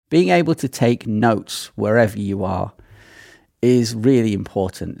being able to take notes wherever you are is really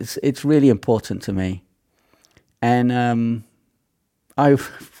important. It's really important to me. And I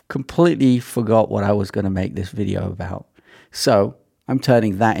completely forgot what I was going to make this video about. So I'm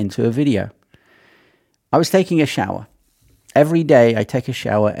turning that into a video. I was taking a shower. Every day I take a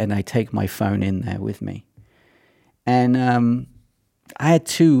shower and I take my phone in there with me. And I had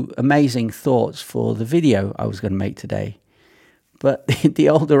two amazing thoughts for the video I was going to make today. But the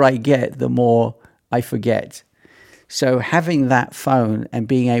older I get, the more I forget. So having that phone and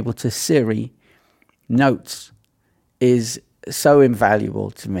being able to Siri notes is so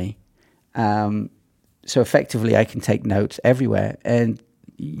invaluable to me. So effectively, I can take notes everywhere. And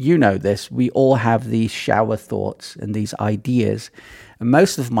you know this, we all have these shower thoughts and these ideas. And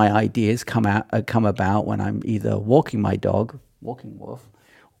most of my ideas come about when I'm either walking my dog, walking Wolf,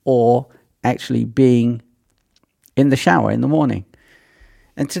 or actually being in the shower in the morning.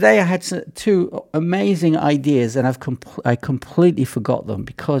 And today I had two amazing ideas, and I completely forgot them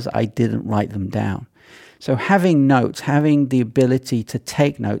because I didn't write them down. So having notes, having the ability to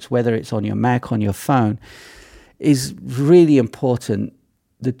take notes, whether it's on your Mac, on your phone, is really important.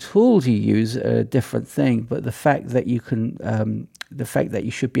 The tools you use are a different thing, but the fact that you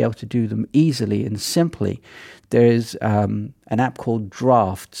should be able to do them easily and simply. There's an app called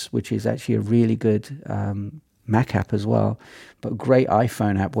Drafts, which is actually a really good Mac app as well, but a great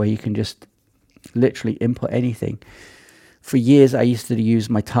iPhone app where you can just literally input anything. For years, I used to use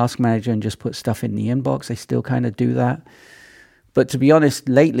my task manager and just put stuff in the inbox. I still kind of do that. But to be honest,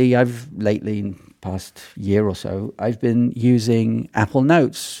 lately, in the past year or so, I've been using Apple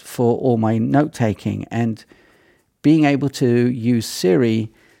Notes for all my note-taking. And being able to use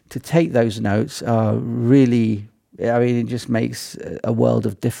Siri to take those notes are really, it just makes a world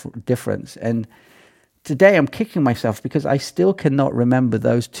of difference. And today I'm kicking myself because I still cannot remember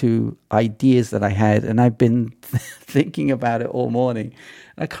those two ideas that I had, and I've been thinking about it all morning.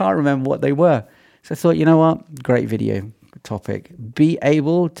 I can't remember what they were. So I thought, you know what? Great video topic. Be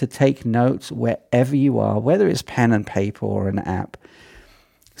able to take notes wherever you are, whether it's pen and paper or an app,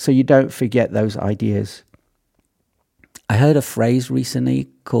 so you don't forget those ideas. I heard a phrase recently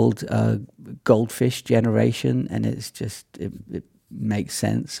called goldfish generation, and it's just, it makes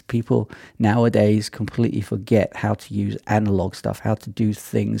sense. People nowadays completely forget how to use analog stuff, how to do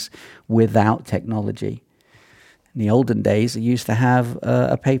things without technology. In the olden days, I used to have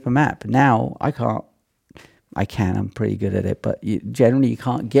a paper map. Now I can't. I'm pretty good at it, but generally you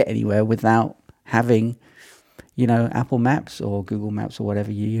can't get anywhere without having, Apple Maps or Google Maps or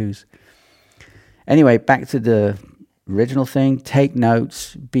whatever you use. Anyway, back to the original thing. Take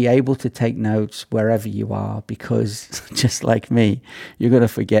notes. Be able to take notes wherever you are, because just like me, you're going to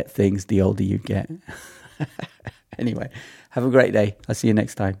forget things the older you get. Anyway, have a great day. I'll see you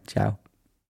next time. Ciao.